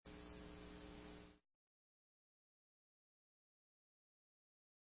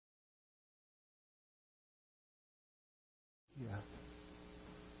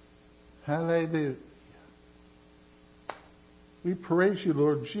Hallelujah. We praise you,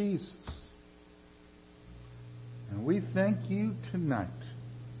 Lord Jesus. And we thank you tonight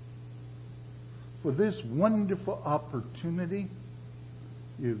for this wonderful opportunity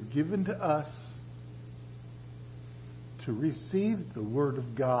you've given to us to receive the Word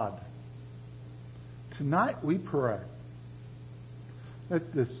of God. Tonight we pray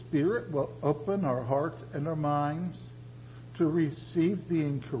that the Spirit will open our hearts and our minds to receive the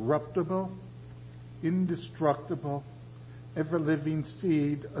incorruptible, indestructible, ever-living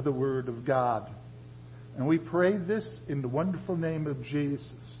seed of the Word of God. And we pray this in the wonderful name of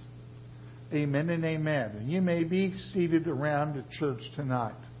Jesus. Amen and amen. And you may be seated around the church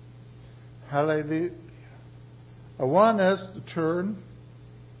tonight. Hallelujah. I want us to turn,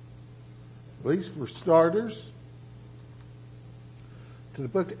 at least for starters, to the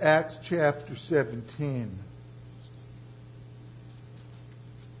book of Acts chapter 17.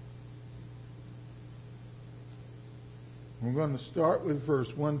 We're going to start with verse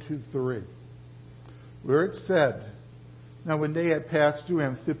 1, 2, 3, where it said, Now when they had passed through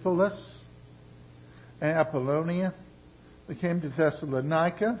Amphipolis and Apollonia, they came to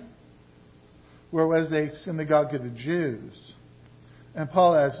Thessalonica, where was a synagogue of the Jews. And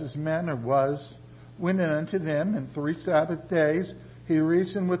Paul, as his manner was, went in unto them, and 3 Sabbath days he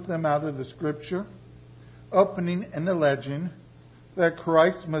reasoned with them out of the Scripture, opening and alleging that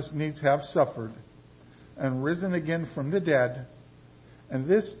Christ must needs have suffered, and risen again from the dead, and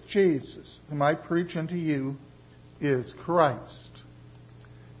this Jesus, whom I preach unto you, is Christ.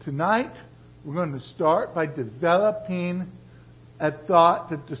 Tonight, we're going to start by developing a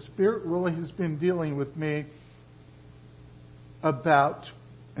thought that the Spirit really has been dealing with me about,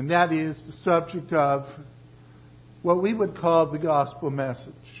 and that is the subject of what we would call the gospel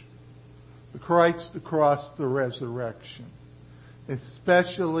message. The Christ, the cross, the resurrection.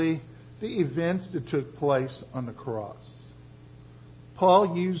 Especially the events that took place on the cross.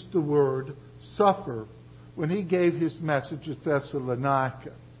 Paul used the word suffer when he gave his message at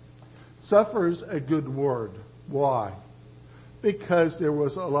Thessalonica. Suffer is a good word. Why? Because there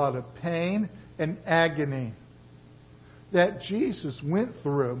was a lot of pain and agony that Jesus went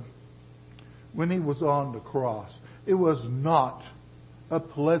through when he was on the cross. It was not a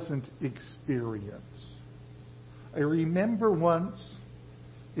pleasant experience. I remember once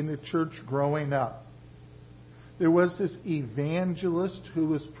in the church growing up, there was this evangelist who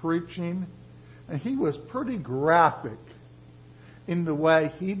was preaching, and he was pretty graphic in the way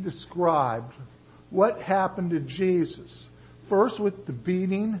he described what happened to Jesus. First with the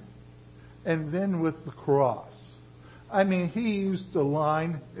beating, and then with the cross. I mean, he used the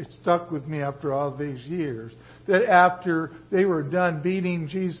line, it stuck with me after all these years, that after they were done beating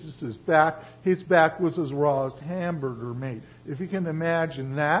Jesus' back, his back was as raw as hamburger meat. If you can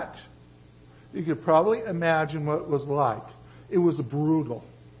imagine that, you could probably imagine what it was like. It was brutal.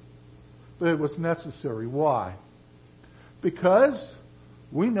 But it was necessary. Why? Because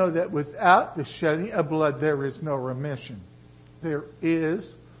we know that without the shedding of blood, there is no remission. There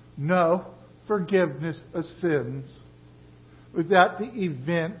is no forgiveness of sins without the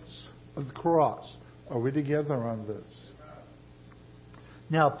events of the cross. Are we together on this?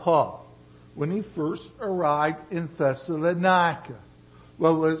 Now, Paul, when he first arrived in Thessalonica,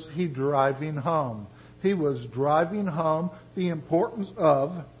 what was he driving home? He was driving home the importance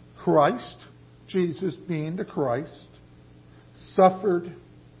of Christ, Jesus being the Christ, suffered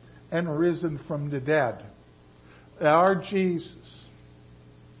and risen from the dead. Our Jesus,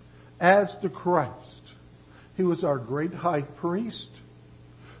 as the Christ, He was our great high priest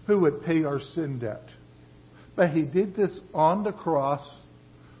who would pay our sin debt. But He did this on the cross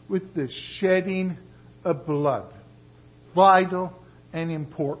with the shedding of blood. Vital and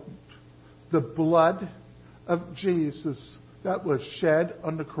important. The blood of Jesus that was shed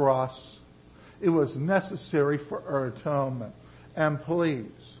on the cross. It was necessary for our atonement. And please,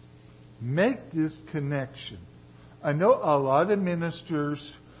 make this connection. I know a lot of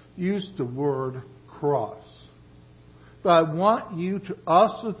ministers use the word cross. But I want you to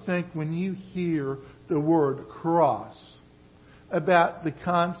also think when you hear the word cross about the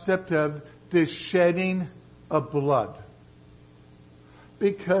concept of the shedding of blood.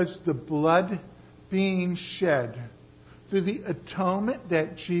 Because the blood being shed through the atonement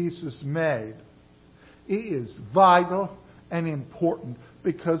that Jesus made, it is vital and important.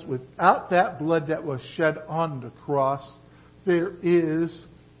 Because without that blood that was shed on the cross, there is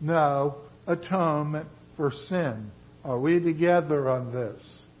no atonement for sin. Are we together on this?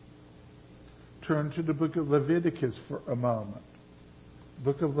 Turn to the book of Leviticus for a moment.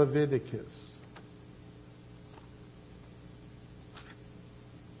 Book of Leviticus.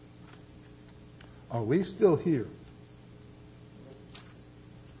 Are we still here?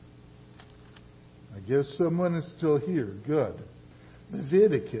 I guess someone is still here. Good.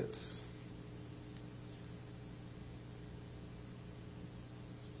 Leviticus.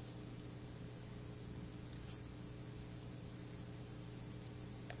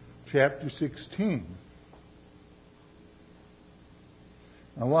 Chapter 16.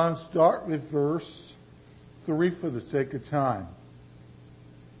 I want to start with verse 3 for the sake of time.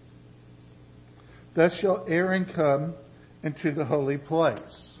 Thus shall Aaron come into the holy place.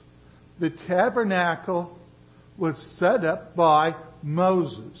 The tabernacle was set up by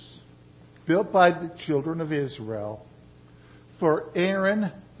Moses, built by the children of Israel, for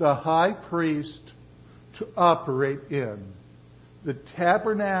Aaron, the high priest, to operate in. The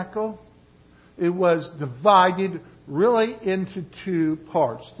tabernacle, it was divided really into two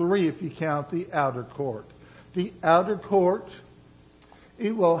parts, three if you count the outer court. The outer court,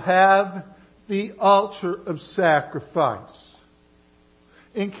 it will have the altar of sacrifice.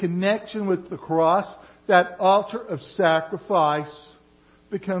 In connection with the cross, that altar of sacrifice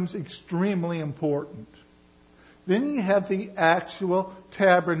becomes extremely important. Then you have the actual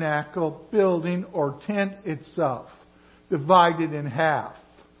tabernacle building or tent itself, divided in half.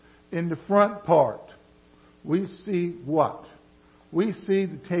 In the front part, we see what? We see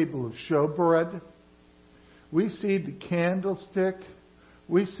the table of showbread. We see the candlestick.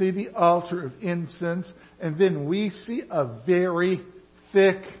 We see the altar of incense. And then we see a very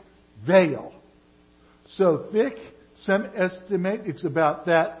thick veil. So thick, some estimate it's about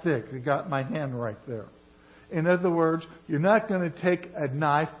that thick. I got my hand right there. In other words, you're not going to take a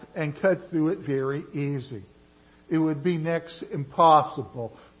knife and cut through it very easy. It would be next to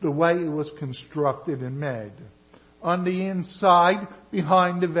impossible the way it was constructed and made. On the inside,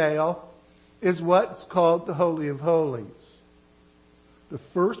 behind the veil, is what's called the Holy of Holies. The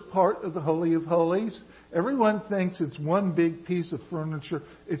first part of the Holy of Holies, everyone thinks it's one big piece of furniture.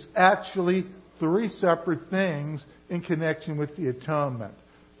 It's actually three separate things in connection with the atonement.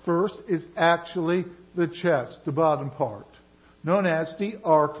 First is actually the chest, the bottom part, known as the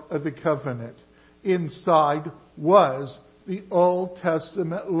Ark of the Covenant. Inside was the Old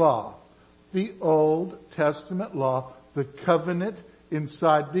Testament law. The Old Testament law, the covenant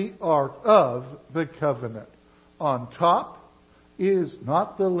inside the Ark of the Covenant. On top is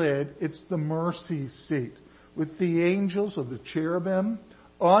not the lid, it's the mercy seat, with the angels of the cherubim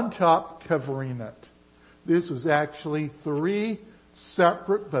on top covering it. This was actually three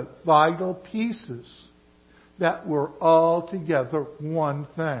separate but vital pieces that were all together one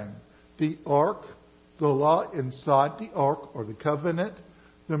thing. The ark, the law inside the ark or the covenant,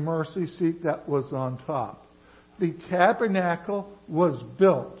 the mercy seat that was on top. The tabernacle was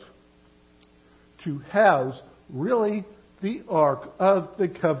built to house really the ark of the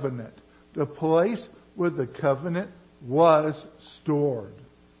covenant, the place where the covenant was stored.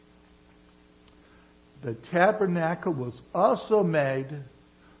 The tabernacle was also made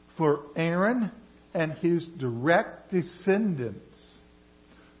for Aaron and his direct descendants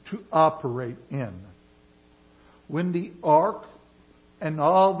to operate in. When the ark and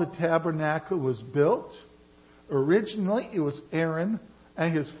all the tabernacle was built, originally it was Aaron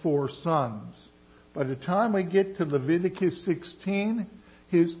and his 4 sons. By the time we get to Leviticus 16,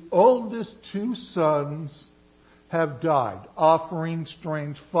 his oldest 2 sons have died, offering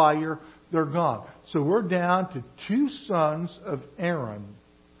strange fire. They're gone. So we're down to 2 sons of Aaron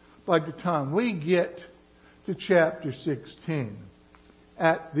by the time we get to chapter 16.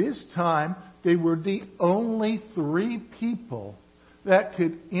 At this time, they were the only 3 people that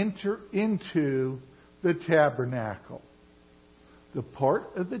could enter into the tabernacle. The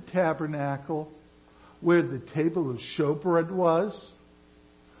part of the tabernacle where the table of showbread was,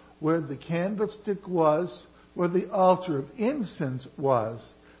 where the candlestick was, where the altar of incense was.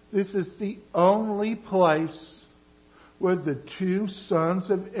 This is the only place where the 2 sons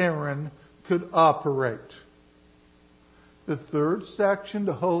of Aaron could operate. The third section,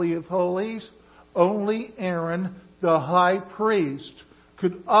 the Holy of Holies, only Aaron, the high priest,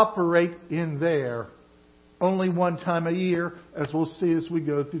 could operate in there. Only one time a year, as we'll see as we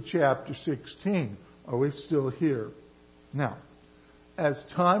go through chapter 16. Are we still here? Now, as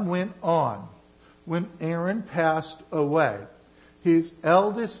time went on, when Aaron passed away, his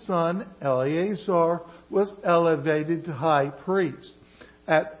eldest son, Eleazar, was elevated to high priest.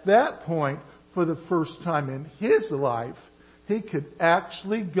 At that point, for the first time in his life, he could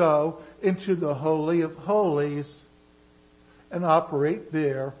actually go into the Holy of Holies and operate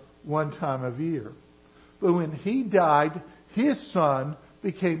there one time of year. But when he died, his son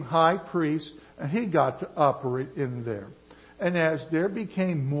became high priest and he got to operate in there. And as there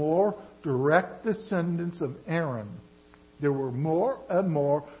became more direct descendants of Aaron, there were more and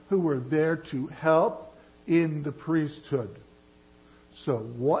more who were there to help in the priesthood. So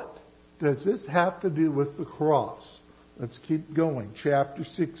what does this have to do with the cross? Let's keep going. Chapter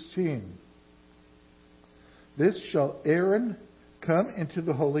 16. This shall Aaron come into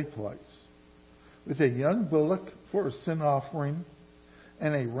the holy place with a young bullock for a sin offering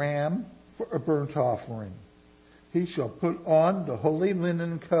and a ram for a burnt offering. He shall put on the holy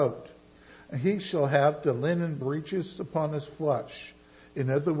linen coat, and he shall have the linen breeches upon his flesh. In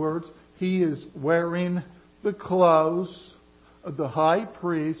other words, he is wearing the clothes of the high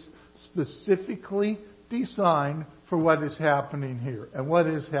priest, specifically designed for what is happening here. And what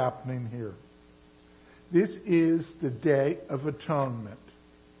is happening here? This is the Day of Atonement.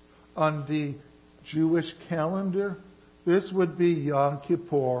 On the Jewish calendar, this would be Yom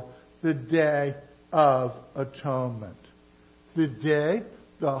Kippur, the Day of Atonement. The day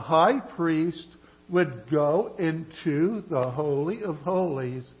the high priest would go into the Holy of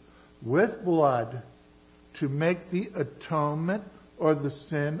Holies with blood to make the atonement or the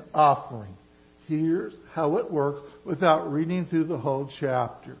sin offering. Here's how it works without reading through the whole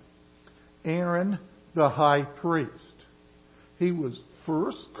chapter. Aaron, the high priest, he was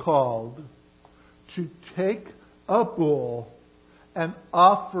first called to take a bull and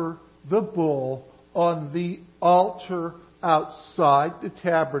offer the bull on the altar outside the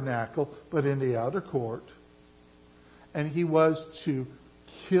tabernacle, but in the outer court. And he was to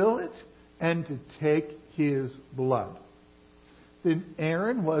kill it and to take his blood. Then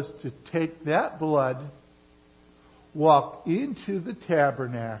Aaron was to take that blood, walk into the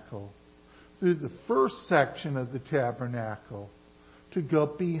tabernacle, through the first section of the tabernacle, to go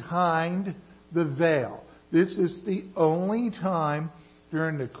behind the veil. This is the only time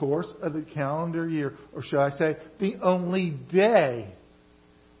during the course of the calendar year, or shall I say, the only day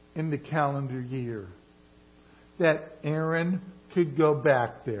in the calendar year that Aaron could go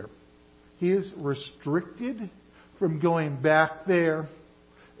back there. He is restricted from going back there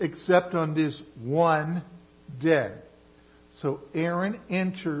except on this one day. So Aaron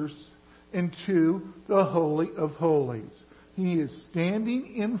enters into the Holy of Holies. He is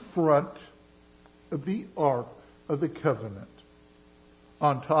standing in front of the Ark of the Covenant.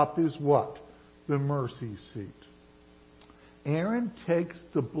 On top is what? The mercy seat. Aaron takes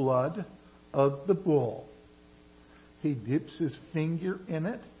the blood of the bull. He dips his finger in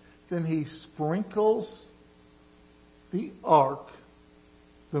it. Then he sprinkles the ark,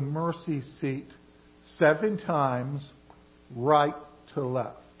 the mercy seat, 7 times right to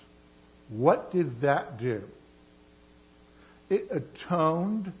left. What did that do? It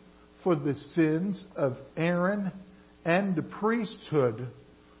atoned for the sins of Aaron and the priesthood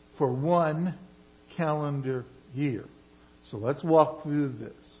for 1 calendar year. So let's walk through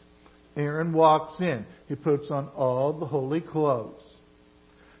this. Aaron walks in. He puts on all the holy clothes.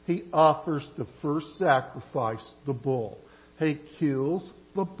 He offers the first sacrifice, the bull. He kills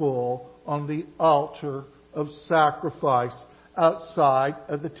the bull on the altar of sacrifice outside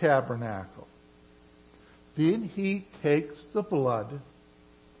of the tabernacle. Then he takes the blood,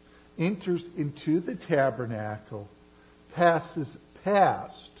 enters into the tabernacle, passes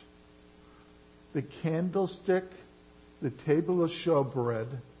past the candlestick, the table of showbread,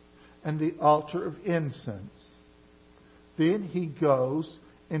 and the altar of incense. Then he goes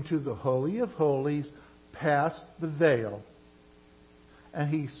into the Holy of Holies, past the veil, and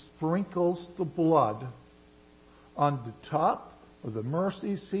he sprinkles the blood on the top of the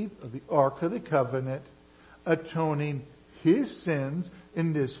mercy seat of the Ark of the Covenant, atoning his sins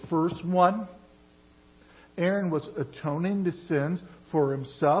in this first one. Aaron was atoning the sins for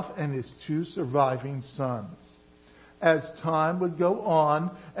himself and his 2 surviving sons. As time would go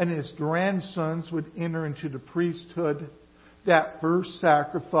on and his grandsons would enter into the priesthood, that first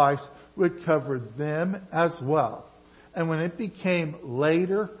sacrifice would cover them as well. And when it became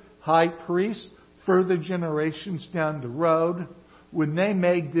later high priests, further generations down the road, when they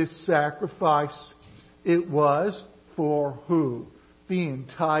made this sacrifice, it was for who? The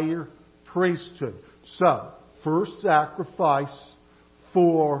entire priesthood. So, first sacrifice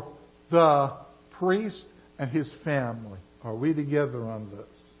for the priest and his family. Are we together on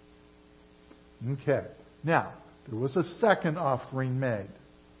this? Okay. Now, there was a second offering made.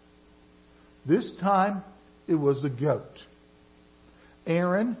 This time, it was a goat.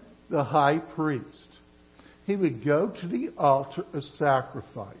 Aaron, the high priest, he would go to the altar of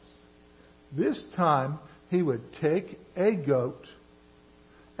sacrifice. This time, he would take a goat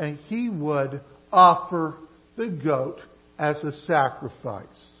and he would offer the goat as a sacrifice.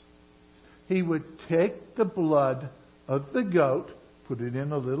 He would take the blood of the goat put it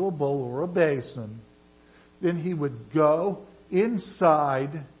in a little bowl or a basin. Then he would go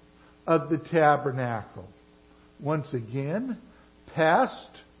inside of the tabernacle. Once again,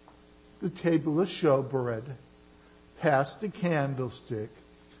 past the table of showbread, past the candlestick,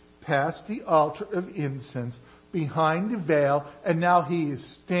 past the altar of incense, behind the veil, and now he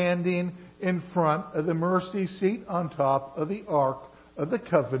is standing in front of the mercy seat on top of the Ark of the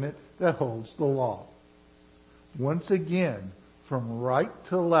Covenant that holds the law. Once again, from right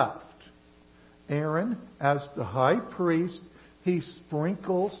to left, Aaron, as the high priest, he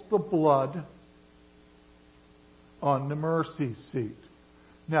sprinkles the blood on the mercy seat.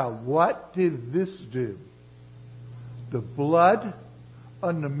 Now, what did this do? The blood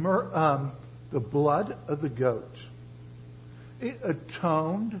on the blood of the goat. It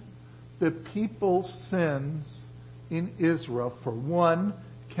atoned the people's sins in Israel for one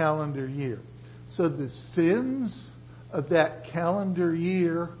calendar year. So the sins of that calendar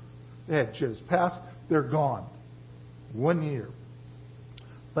year that had just passed, they're gone. 1 year.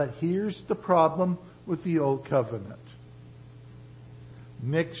 But here's the problem with the Old Covenant.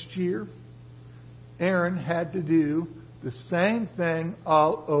 Next year, Aaron had to do the same thing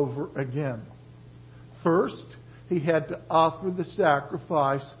all over again. First, he had to offer the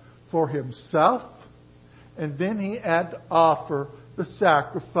sacrifice for himself, and then he had to offer the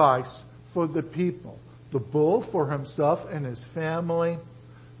sacrifice for the people. The bull for himself and his family,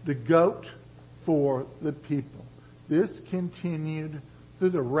 the goat for the people. This continued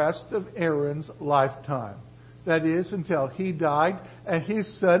through the rest of Aaron's lifetime. That is, until he died and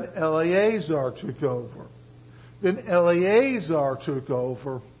his son Eleazar took over. Then Eleazar took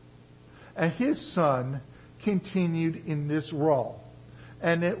over, and his son continued in this role.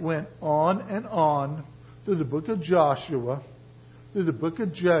 And it went on through the book of Joshua, through the book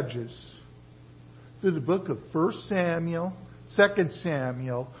of Judges, through the book of 1 Samuel, 2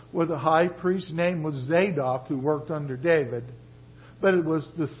 Samuel, where the high priest's name was Zadok, who worked under David. But it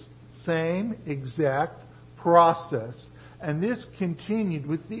was the same exact process. And this continued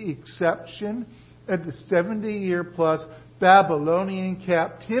with the exception of the 70-year-plus Babylonian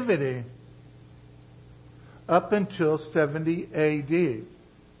captivity up until 70 A.D.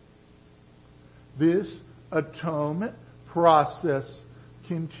 This atonement process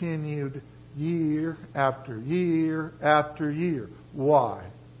continued year after year after year. Why?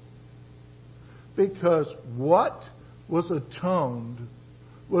 Because what was atoned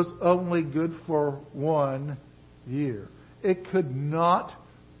was only good for 1 year. It could not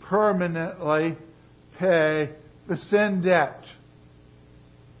permanently pay the sin debt.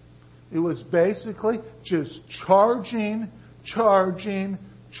 It was basically just charging, covering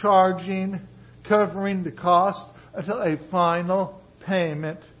the cost until a final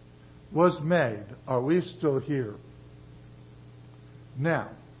payment was made. Are we still here? Now,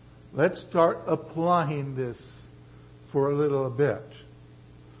 let's start applying this for a little bit.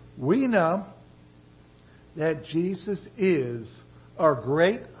 We know that Jesus is our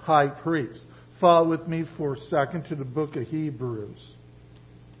great high priest. Follow with me for a second to the book of Hebrews.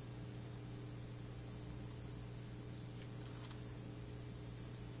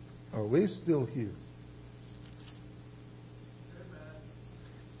 Are we still here?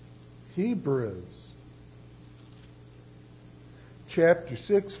 Hebrews chapter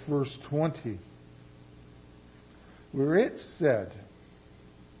 6 verse 20, where it said,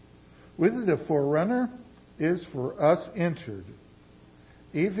 "Whither the forerunner is for us entered,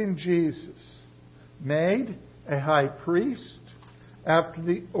 even Jesus, made a high priest after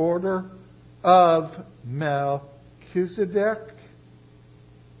the order of Melchizedek."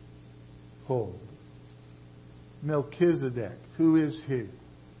 Hold. Melchizedek, who is he?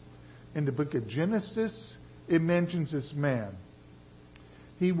 In the book of Genesis, it mentions this man.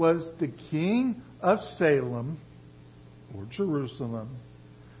 He was the king of Salem, or Jerusalem.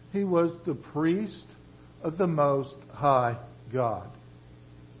 He was the priest of the Most High God.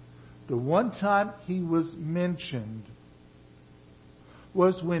 The one time he was mentioned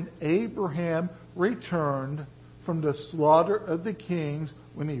was when Abraham returned from the slaughter of the kings,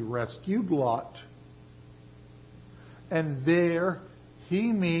 when he rescued Lot. And there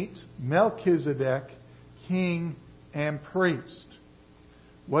he meets Melchizedek, king and priest.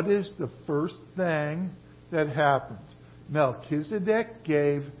 What is the first thing that happens? Melchizedek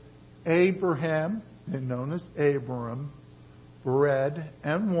gave Abraham, known as Abram, bread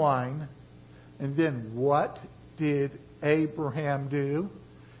and wine. And then what did Abraham do?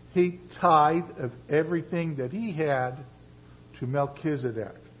 He tithed of everything that he had to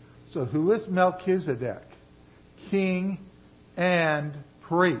Melchizedek. So who is Melchizedek? King and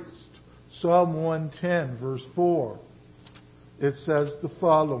priest. Psalm 110 verse 4. it says the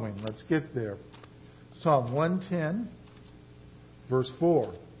following. Let's get there. Psalm 110, verse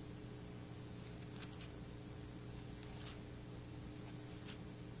 4.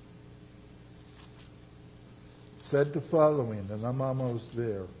 Said the following, and I'm almost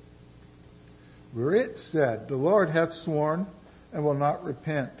there. Where it said, the Lord hath sworn and will not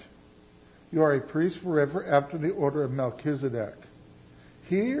repent. You are a priest forever after the order of Melchizedek.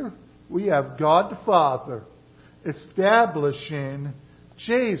 Here we have God the Father establishing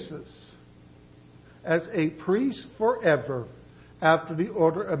Jesus as a priest forever after the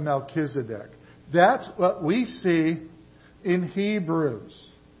order of Melchizedek. That's what we see in Hebrews.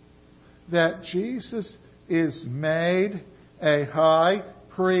 That Jesus is made a high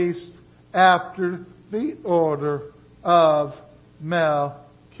priest after the order of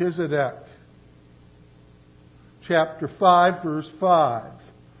Melchizedek. Chapter 5, verse 5.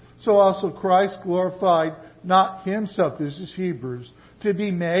 So also Christ glorified not himself, this is Hebrews, to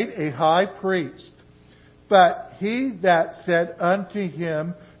be made a high priest. But he that said unto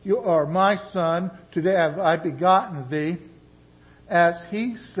him, You are my son, today have I begotten thee. As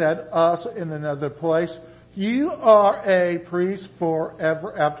he said also in another place, You are a priest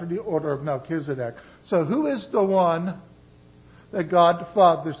forever after the order of Melchizedek. So who is the one that God the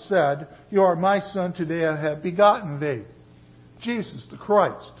Father said, You are my son, today I have begotten thee? Jesus the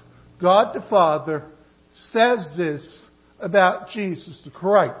Christ. God the Father says this about Jesus the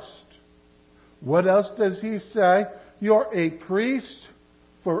Christ. What else does he say? You're a priest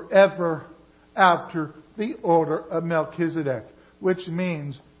forever after the order of Melchizedek, which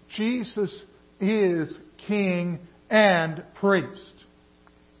means Jesus is king and priest.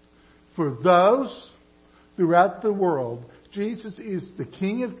 For those throughout the world, Jesus is the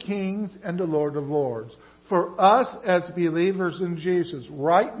King of kings and the Lord of lords. For us as believers in Jesus,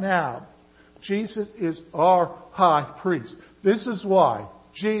 right now, Jesus is our high priest. This is why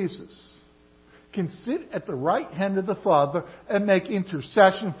Jesus can sit at the right hand of the Father and make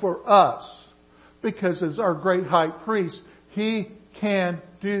intercession for us. Because as our great high priest, he can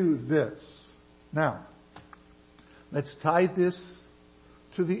do this. Now, let's tie this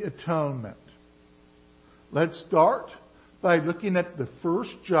to the atonement. Let's start by looking at the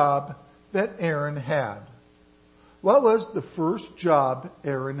first job that Aaron had. What was the first job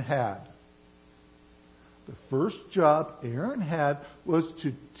Aaron had? The first job Aaron had was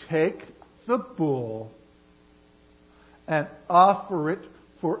to take the bull and offer it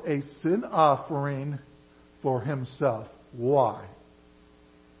for a sin offering for himself. Why?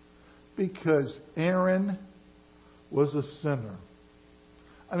 Because Aaron was a sinner.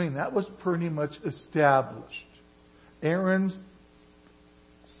 I mean, that was pretty much established. Aaron's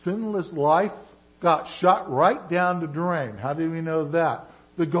sinless life got shot right down the drain. How do we know that?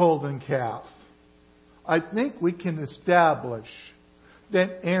 The golden calf. I think we can establish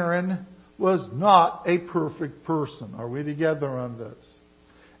that Aaron was not a perfect person. Are we together on this?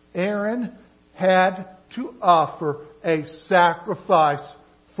 Aaron had to offer a sacrifice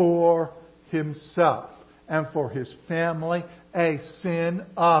for himself and for his family, a sin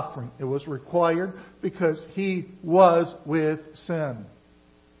offering. It was required because he was with sin.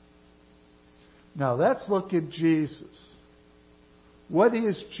 Now let's look at Jesus. What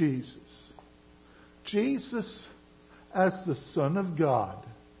is Jesus? Jesus, as the Son of God,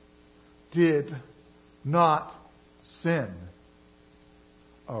 did not sin.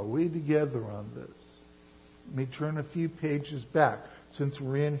 Are we together on this? Let me turn a few pages back since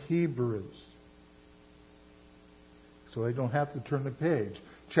we're in Hebrews. So I don't have to turn the page.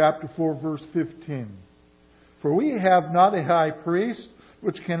 Chapter 4, verse 15. For we have not a high priest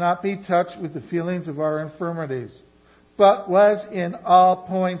which cannot be touched with the feelings of our infirmities, but was in all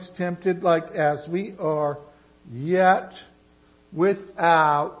points tempted like as we are, yet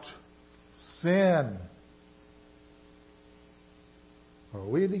without sin. Are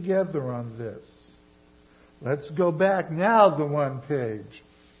we together on this? Let's go back now the one page.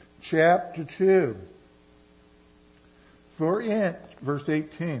 Chapter 2. Verse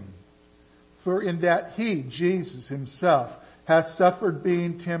 18. For in that he, Jesus himself, has suffered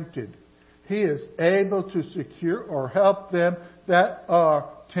being tempted, he is able to secure or help them that are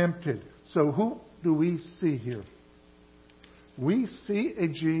tempted. So who do we see here? We see a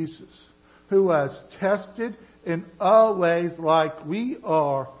Jesus who was tested in all ways like we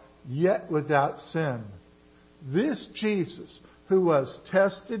are, yet without sin. This Jesus who was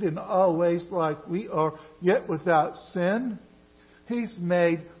tested in all ways like we are, yet without sin, he's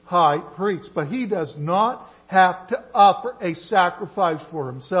made high priest. But he does not have to offer a sacrifice for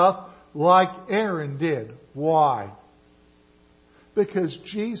himself like Aaron did. Why? Because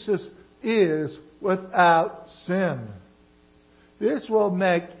Jesus is without sin. This will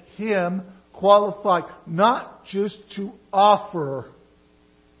make Him qualified not just to offer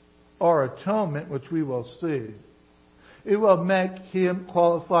our atonement, which we will see. It will make Him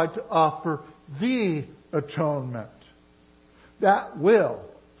qualified to offer the atonement that will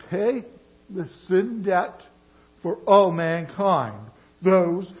pay the sin debt for all mankind,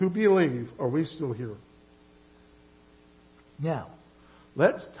 those who believe. Are we still here? Now,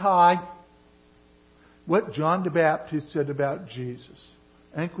 let's tie what John the Baptist said about Jesus.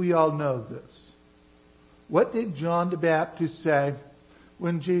 I think we all know this. What did John the Baptist say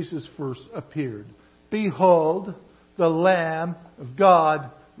when Jesus first appeared? Behold, the Lamb of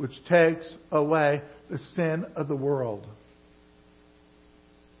God, which takes away the sin of the world.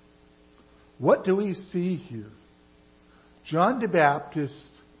 What do we see here? John the Baptist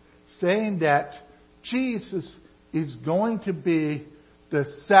saying that Jesus is going to be the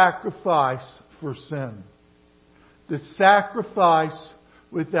sacrifice for sin. The sacrifice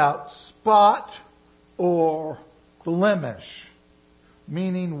without spot or blemish.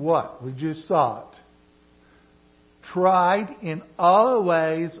 Meaning what? We just saw it. Tried in all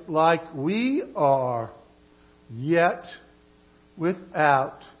ways like we are, yet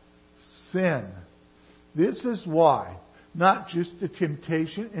without sin. This is why, not just the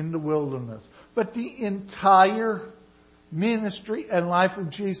temptation in the wilderness, but the entire ministry and life of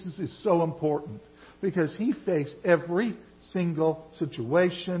Jesus is so important. Because He faced every single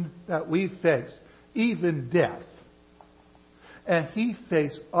situation that we face, even death. And He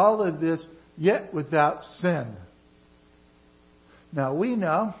faced all of this, yet without sin. Now we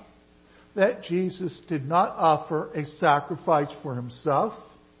know that Jesus did not offer a sacrifice for Himself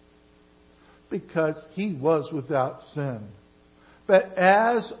because He was without sin. But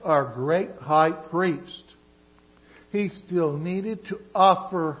as our great high priest, He still needed to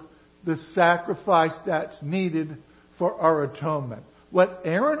offer the sacrifice that's needed for our atonement. What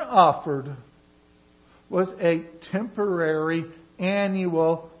Aaron offered was a temporary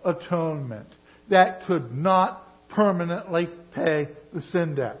annual atonement that could not permanently pay the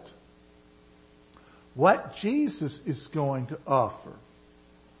sin debt. What Jesus is going to offer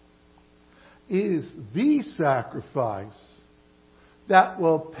is the sacrifice that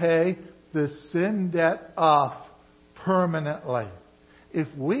will pay the sin debt off permanently. If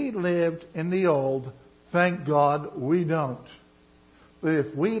we lived in the old, thank God we don't. But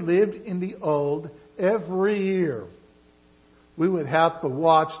if we lived in the old, every year we would have to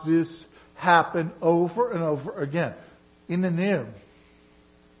watch this happen over and over again. In the new,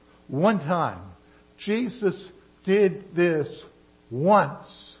 one time, Jesus did this once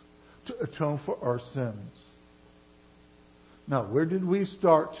to atone for our sins. Now, where did we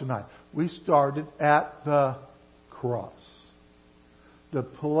start tonight? We started at the cross. The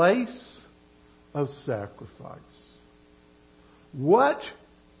place of sacrifice. What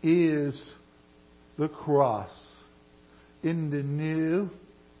is the cross in the New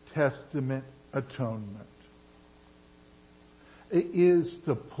Testament atonement? It is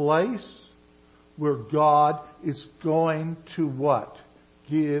the place where God is going to what?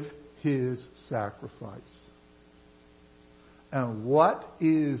 Give His sacrifice. And what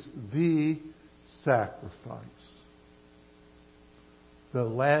is the sacrifice? The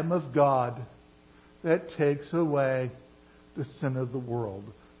Lamb of God that takes away the sin of the world.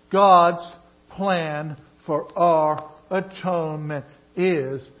 God's plan for our atonement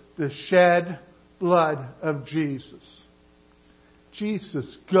is the shed blood of Jesus.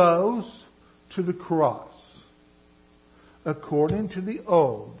 Jesus goes to the cross. According to the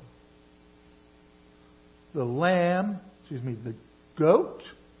old, the goat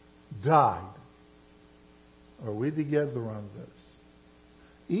died. Are we together on this?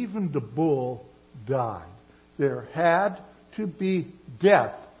 Even the bull died. There had to be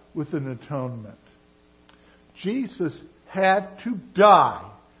death with an atonement. Jesus had to die,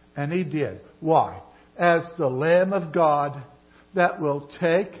 and He did. Why? As the Lamb of God that will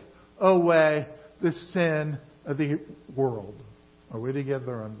take away the sin of the world. Are we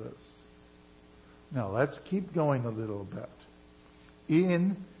together on this? Now let's keep going a little bit.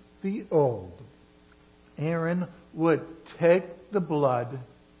 In the old, Aaron would take the blood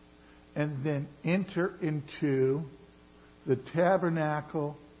and then enter into the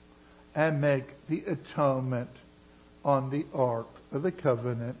tabernacle and make the atonement on the Ark of the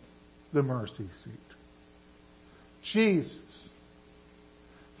Covenant, the mercy seat. Jesus,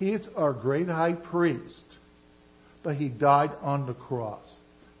 He is our great high priest, but He died on the cross.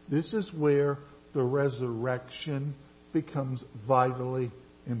 This is where the resurrection becomes vitally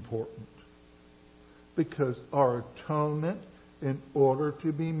important. Because our atonement, in order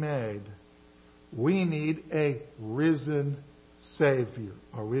to be made, we need a risen Savior.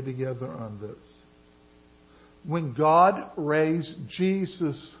 Are we together on this? When God raised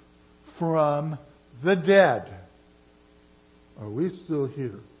Jesus from the dead, are we still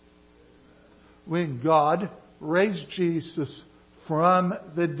here? When God raised Jesus from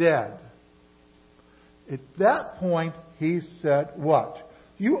the dead, at that point He said, what?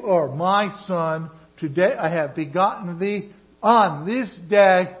 You are my Son. Today I have begotten thee. On this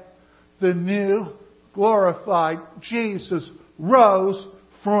day, the new glorified Jesus rose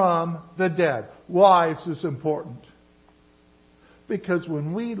from the dead. Why is this important? Because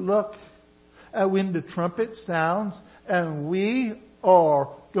when we look at when the trumpet sounds and we are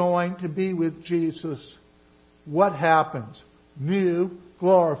going to be with Jesus, what happens? New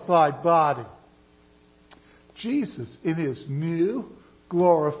glorified body. Jesus, in His new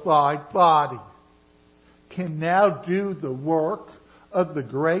glorified body, can now do the work of the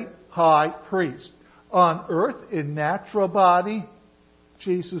great high priest. On earth, in natural body,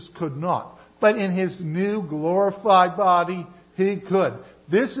 Jesus could not. But in His new glorified body, He could.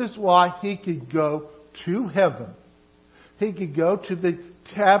 This is why He could go to heaven. He could go to the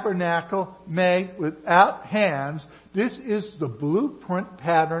tabernacle made without hands. This is the blueprint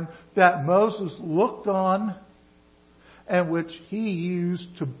pattern that Moses looked on and which he used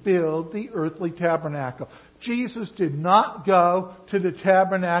to build the earthly tabernacle. Jesus did not go to the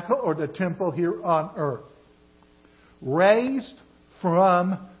tabernacle or the temple here on earth. Raised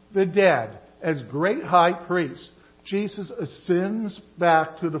from the dead as great high priest, Jesus ascends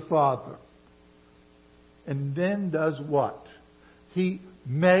back to the Father. And then does what? He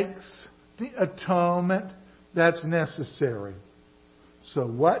makes the atonement that's necessary. So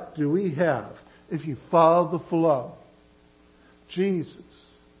what do we have? If you follow the flow, Jesus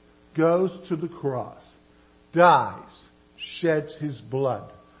goes to the cross, dies, sheds His blood.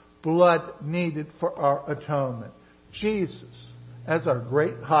 Blood needed for our atonement. Jesus, as our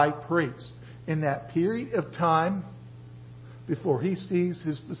great high priest, in that period of time before He sees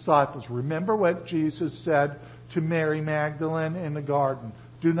His disciples. Remember what Jesus said to Mary Magdalene in the garden.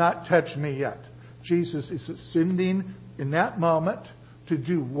 Do not touch me yet. Jesus is ascending in that moment to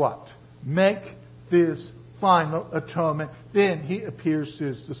do what? Make this final atonement. Then He appears to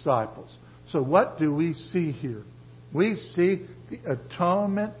His disciples. So what do we see here? We see the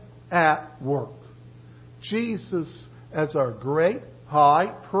atonement at work. Jesus, as our great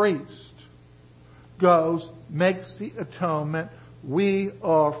high priest, goes, makes the atonement. We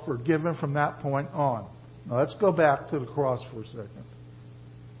are forgiven from that point on. Now let's go back to the cross for a second.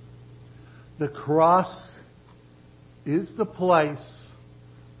 The cross is the place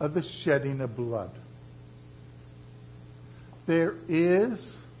of the shedding of blood. There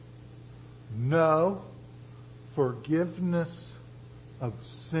is no forgiveness of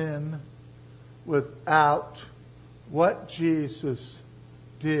sin without what Jesus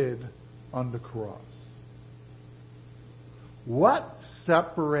did on the cross. What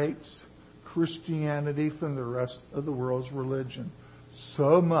separates Christianity from the rest of the world's religion?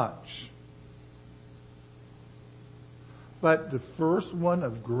 So much. But the first one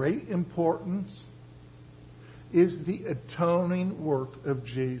of great importance is the atoning work of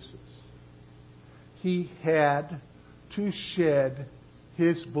Jesus. He had to shed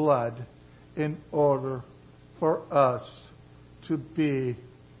His blood in order for us to be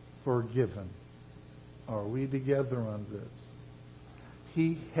forgiven. Are we together on this?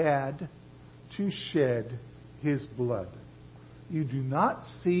 He had to shed His blood. You do not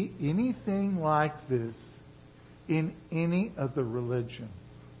see anything like this in any other religion.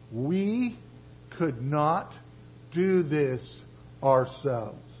 We could not do this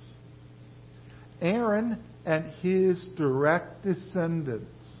ourselves. Aaron and his direct descendants,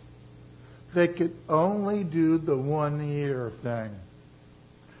 they could only do the 1 year thing,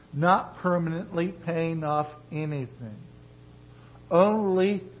 not permanently paying off anything.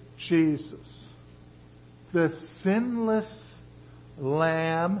 Only Jesus, the sinless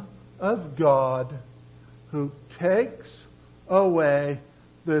Lamb of God, who takes away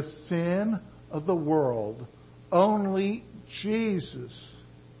the sin of the world, only Jesus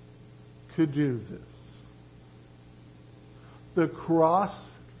could do this. The cross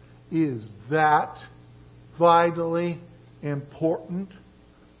is that vitally important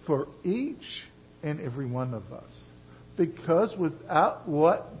for each and every one of us. Because without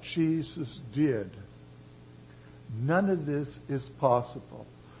what Jesus did, none of this is possible.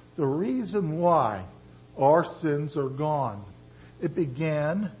 The reason why our sins are gone, it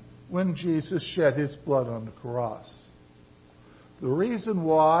began when Jesus shed His blood on the cross. The reason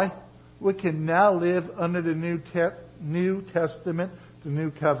why we can now live under the New Testament, the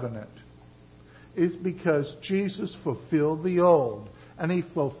New Covenant, is because Jesus fulfilled the old, and He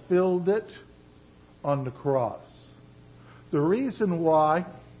fulfilled it on the cross. The reason why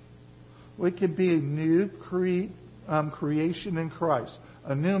we can be a new creation in Christ,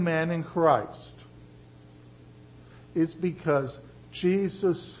 a new man in Christ, is because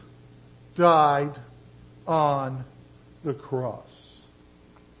Jesus died on the cross.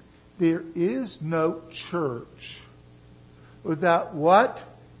 There is no church without what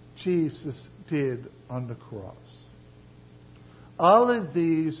Jesus did on the cross. All of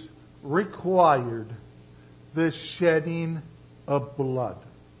these required the shedding of blood.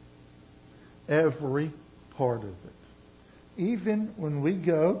 Every part of it. Even when we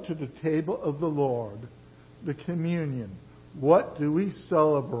go to the table of the Lord, the communion, what do we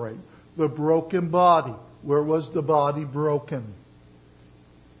celebrate? The broken body. Where was the body broken?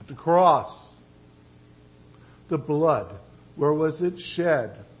 At the cross. The blood. Where was it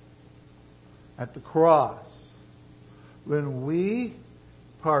shed? At the cross. When we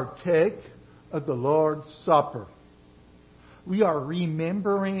partake of the Lord's Supper, we are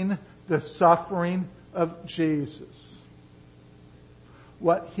remembering the suffering of Jesus.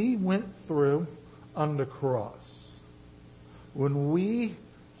 What He went through on the cross. When we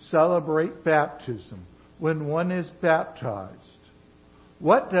celebrate baptism, when one is baptized,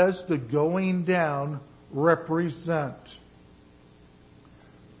 what does the going down represent?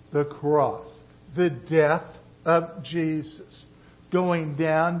 The cross, the death of Jesus, going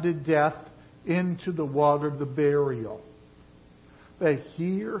down to death into the water, the burial. But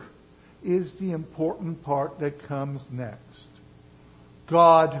here is the important part that comes next.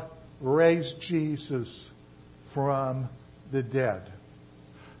 God raised Jesus from the dead.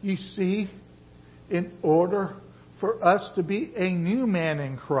 You see, in order for us to be a new man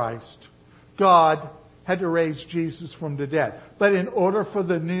in Christ, God had to raise Jesus from the dead. But in order for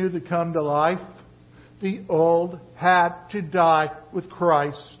the new to come to life, the old had to die with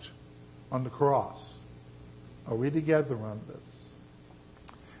Christ on the cross. Are we together on this?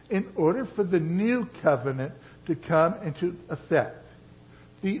 In order for the new covenant to come into effect,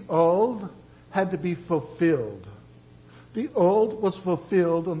 the old had to be fulfilled. The old was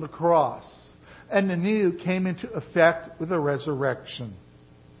fulfilled on the cross, and the new came into effect with the resurrection.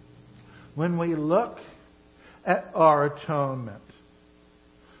 When we look at our atonement,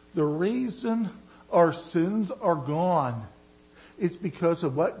 the reason our sins are gone is because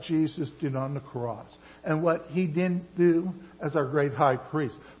of what Jesus did on the cross and what He didn't do as our great high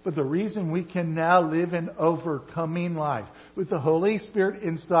priest. But the reason we can now live an overcoming life with the Holy Spirit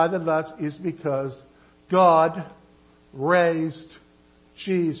inside of us is because God raised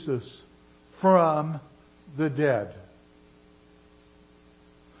Jesus from the dead.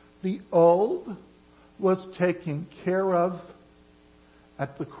 The old was taken care of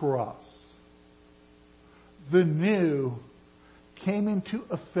at the cross. The new came into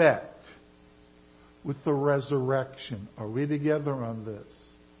effect with the resurrection. Are we together on this?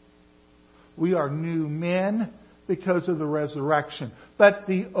 We are new men because of the resurrection. But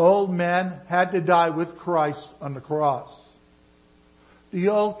the old man had to die with Christ on the cross. The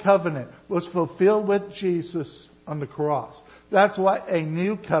old covenant was fulfilled with Jesus on the cross. That's why a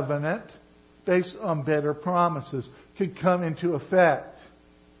new covenant, based on better promises, could come into effect.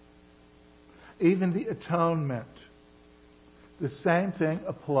 Even the atonement, the same thing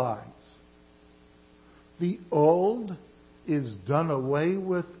applies. The old is done away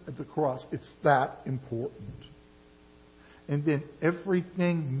with at the cross. It's that important. And then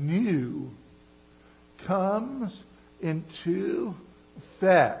everything new comes into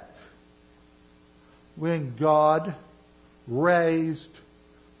effect when God raised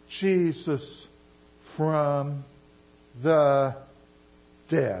Jesus from the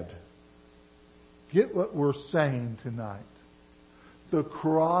dead. Get what we're saying tonight. The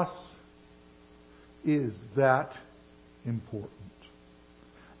cross is that important.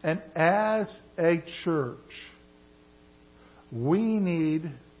 And as a church, we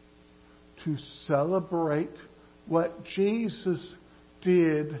need to celebrate what Jesus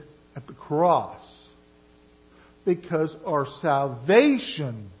did at the cross, because our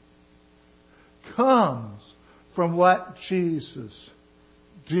salvation comes from what Jesus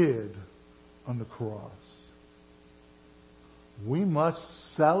did on the cross. We must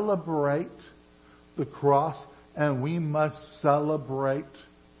celebrate the cross, and we must celebrate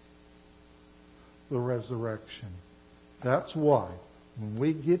the resurrection. That's why, when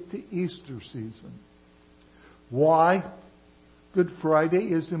we get to Easter season, why Good Friday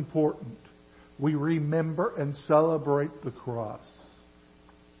is important. We remember and celebrate the cross.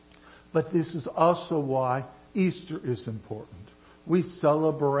 But this is also why Easter is important. We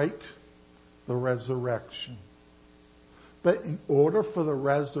celebrate the resurrection. But in order for the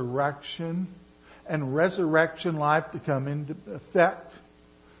resurrection and resurrection life to come into effect,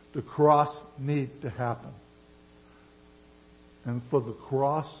 the cross needs to happen. And for the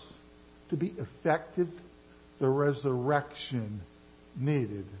cross to be effective, the resurrection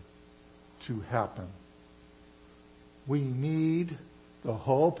needed to happen. We need the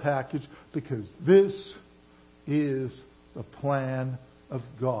whole package because this is the plan of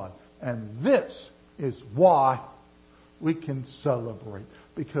God. And this is why we can celebrate.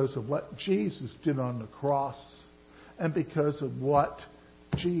 Because of what Jesus did on the cross and because of what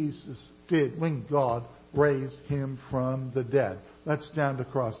Jesus did when God raised Him from the dead. Let's stand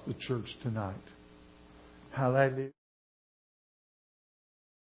across the church tonight. Hallelujah.